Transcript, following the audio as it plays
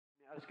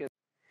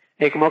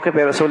ایک موقع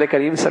پہ رسول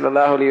کریم صلی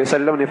اللہ علیہ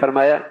وسلم نے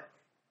فرمایا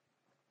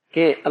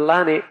کہ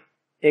اللہ نے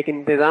ایک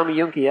انتظام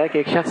یوں کیا کہ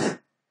ایک شخص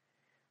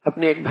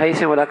اپنے ایک بھائی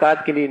سے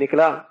ملاقات کے لیے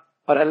نکلا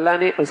اور اللہ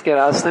نے اس کے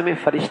راستے میں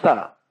فرشتہ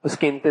اس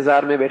کے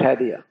انتظار میں بیٹھا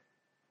دیا۔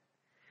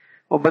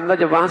 وہ بندہ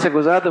جب وہاں سے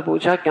گزرا تو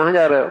پوچھا کہاں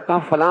جا رہے ہو؟ کہا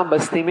فلاں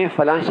بستی میں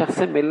فلاں شخص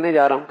سے ملنے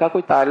جا رہا ہوں۔ کہا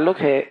کوئی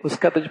تعلق ہے؟ اس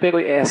کا تجھ پہ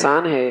کوئی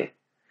احسان ہے؟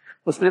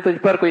 اس نے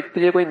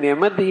تجھے کوئی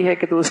نعمت دی ہے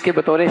کہ تو اس کے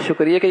بطور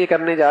شکریہ کہ یہ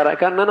کرنے جا رہا ہے؟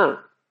 کہا نہ،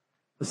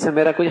 اس سے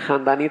میرا کوئی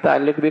خاندانی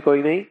تعلق بھی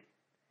کوئی نہیں،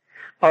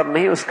 اور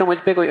نہیں اس کا مجھ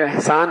پہ کوئی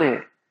احسان ہے،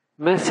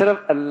 میں صرف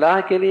اللہ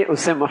کے لیے اس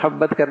سے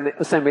محبت کرنے،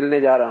 اس سے ملنے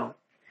جا رہا ہوں۔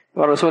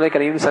 اور رسول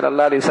کریم صلی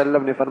اللہ علیہ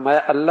وسلم نے فرمایا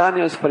اللہ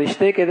نے اس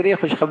فرشتے کے ذریعے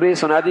خوشخبری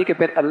سنا دی کہ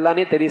پھر اللہ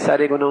نے تیری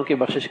سارے گناہوں کی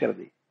بخشش کر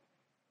دی،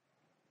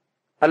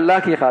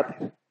 اللہ کی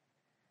خاطر۔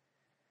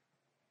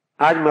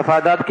 آج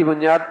مفادات کی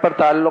بنیاد پر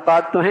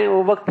تعلقات تو ہیں،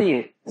 وہ وقتی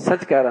ہیں،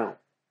 سچ کہہ رہا ہوں۔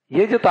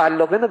 یہ جو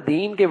تعلق ہے نا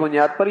دین کے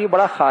بنیاد پر، یہ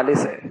بڑا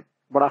خالص ہے،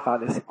 بڑا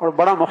خالص ہے اور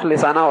بڑا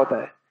مخلصانہ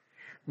ہوتا ہے،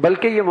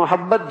 بلکہ یہ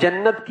محبت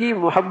جنت کی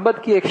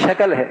محبت کی ایک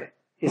شکل ہے،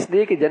 اس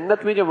لیے کہ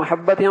جنت میں جو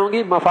محبتیں ہوں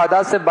گی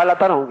مفادات سے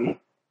بالاتر ہوں گی۔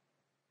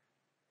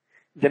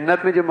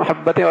 جنت میں جو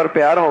محبتیں اور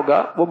پیار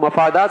ہوگا وہ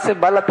مفادات سے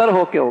بالاتر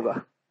ہو کے ہوگا۔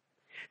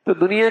 تو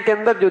دنیا کے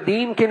اندر جو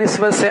دین کی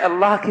نسبت سے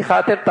اللہ کی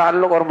خاطر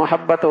تعلق اور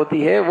محبت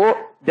ہوتی ہے وہ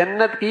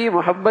جنت کی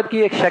محبت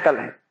کی ایک شکل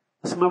ہے،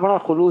 اس میں بڑا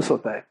خلوص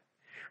ہوتا ہے،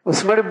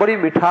 اس میں بڑی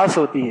مٹھاس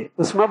ہوتی ہے،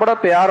 اس میں بڑا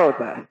پیار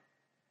ہوتا ہے،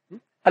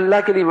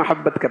 اللہ کے لیے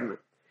محبت کرنا۔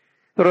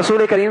 تو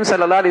رسول کریم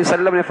صلی اللہ علیہ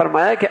وسلم نے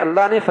فرمایا کہ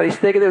اللہ نے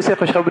فرشتے کے لیے اسے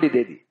خوشخبری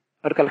دے دی،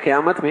 اور کل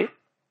قیامت میں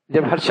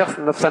جب ہر شخص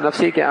نفس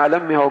نفسی کے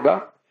عالم میں ہوگا،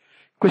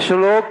 کچھ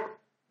لوگ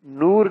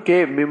نور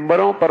کے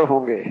ممبروں پر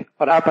ہوں گے،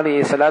 اور آپ علیہ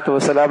الصلوۃ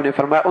والسلام نے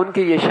فرمایا ان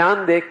کی یہ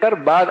شان دیکھ کر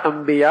بعض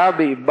انبیاء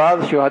بھی،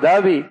 بعض شہداء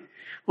بھی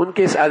ان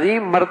کے اس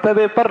عظیم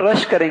مرتبے پر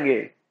رش کریں گے،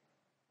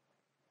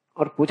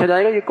 اور پوچھا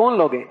جائے گا یہ کون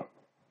لوگ ہیں؟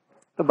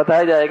 تو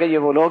بتایا جائے گا یہ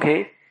وہ لوگ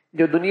ہیں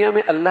جو دنیا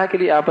میں اللہ کے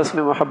لیے آپس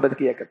میں محبت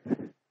کیا کرتے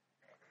تھے،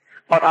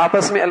 اور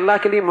آپس میں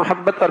اللہ کے لیے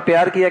محبت اور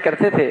پیار کیا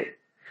کرتے تھے۔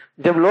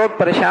 جب لوگ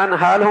پریشان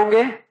حال ہوں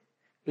گے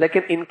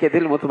لیکن ان کے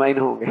دل مطمئن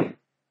ہوں گے،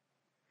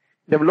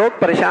 جب لوگ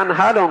پریشان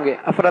حال ہوں گے،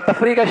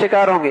 افراتفری کا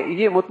شکار ہوں گے،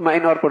 یہ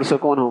مطمئن اور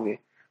پرسکون ہوں گے۔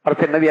 اور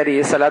پھر نبی علیہ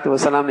الصلوۃ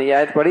والسلام نے یہ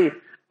آیت پڑھی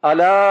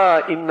الا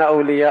ان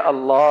اولیاء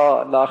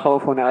اللہ لا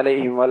خوف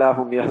علیہم ولا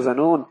هم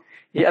يحزنون،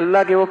 یہ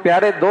اللہ کے وہ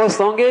پیارے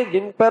دوست ہوں گے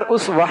جن پر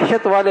اس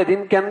وحشت والے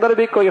دن کے اندر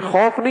بھی کوئی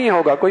خوف نہیں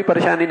ہوگا، کوئی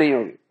پریشانی نہیں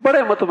ہوگی،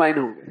 بڑے مطمئن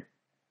ہوں گے۔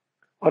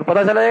 اور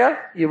پتہ چلے گا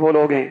یہ وہ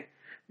لوگ ہیں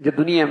جو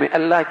دنیا میں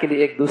اللہ کے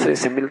لیے ایک دوسرے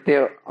سے ملتے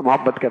اور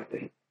محبت کرتے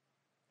ہیں۔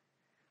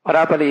 اور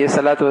آپ علیہ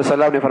الصلوۃ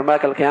والسلام نے فرمایا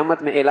کل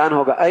قیامت میں اعلان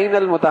ہوگا این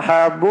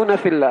المتحابون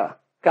فی اللہ،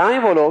 کہاں ہیں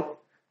وہ لوگ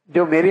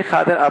جو میری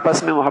خاطر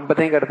آپس میں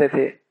محبتیں کرتے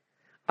تھے؟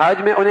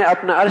 آج میں انہیں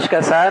اپنا عرش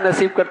کا سایہ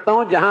نصیب کرتا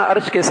ہوں، جہاں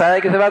عرش کے سایہ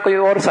کے سوا کوئی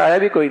اور سایہ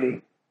بھی کوئی نہیں،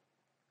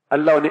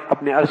 اللہ انہیں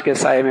اپنے عرش کے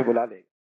سائے میں بلا لے گا۔